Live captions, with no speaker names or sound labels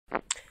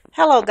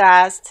Hello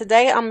guys,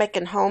 today I'm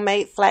making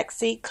homemade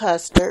flaxseed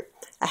custard.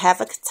 I have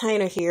a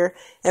container here.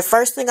 And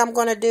first thing I'm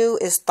going to do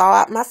is thaw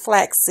out my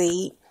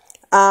flaxseed.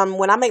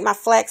 When I make my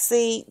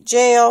flaxseed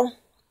gel,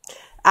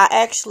 I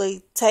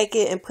actually take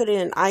it and put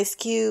it in ice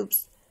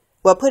cubes.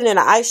 Well, put it in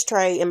an ice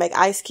tray and make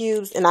ice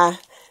cubes. And I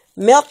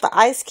melt the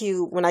ice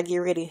cube when I get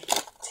ready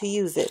to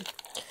use it.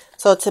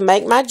 So to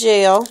make my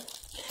gel,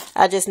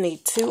 I just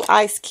need 2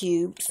 ice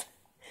cubes.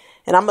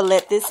 And I'm going to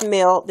let this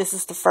melt. This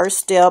is the first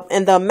step.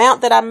 And the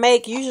amount that I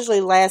make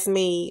usually lasts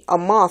me a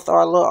month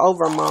or a little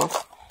over a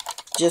month.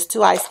 Just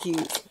 2 ice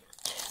cubes.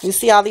 You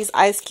see all these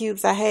ice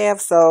cubes I have?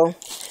 So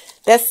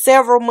that's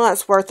several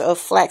months worth of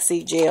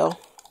flaxseed gel.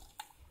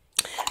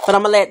 But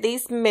I'm going to let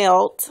these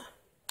melt.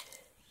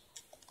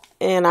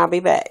 And I'll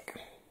be back.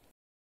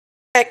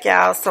 Back,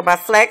 y'all. So my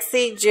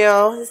flaxseed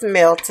gel is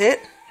melted.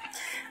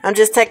 I'm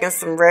just taking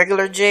some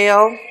regular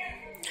gel.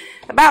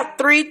 About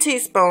 3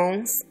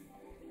 teaspoons.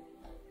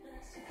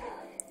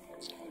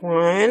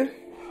 1,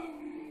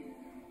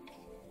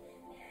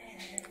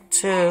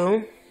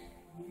 2,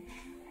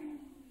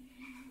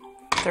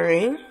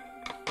 3.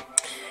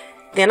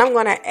 Then I'm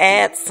going to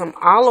add some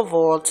olive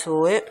oil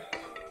to it.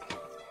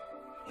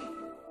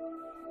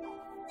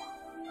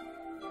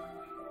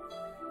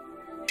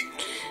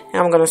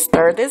 And I'm going to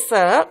stir this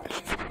up.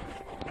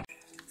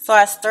 So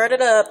I stirred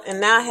it up and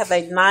now I have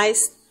a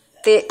nice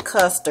thick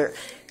custard.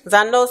 Because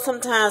I know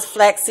sometimes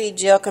flaxseed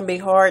gel can be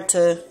hard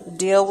to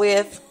deal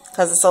with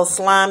because it's so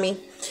slimy.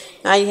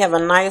 Now you have a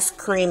nice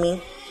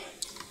creamy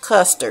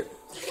custard.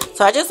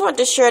 So I just wanted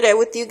to share that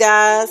with you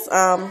guys.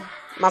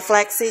 My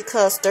flaxseed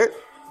custard.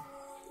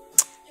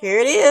 Here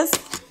it is.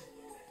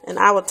 And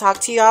I will talk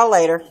to y'all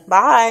later.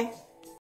 Bye.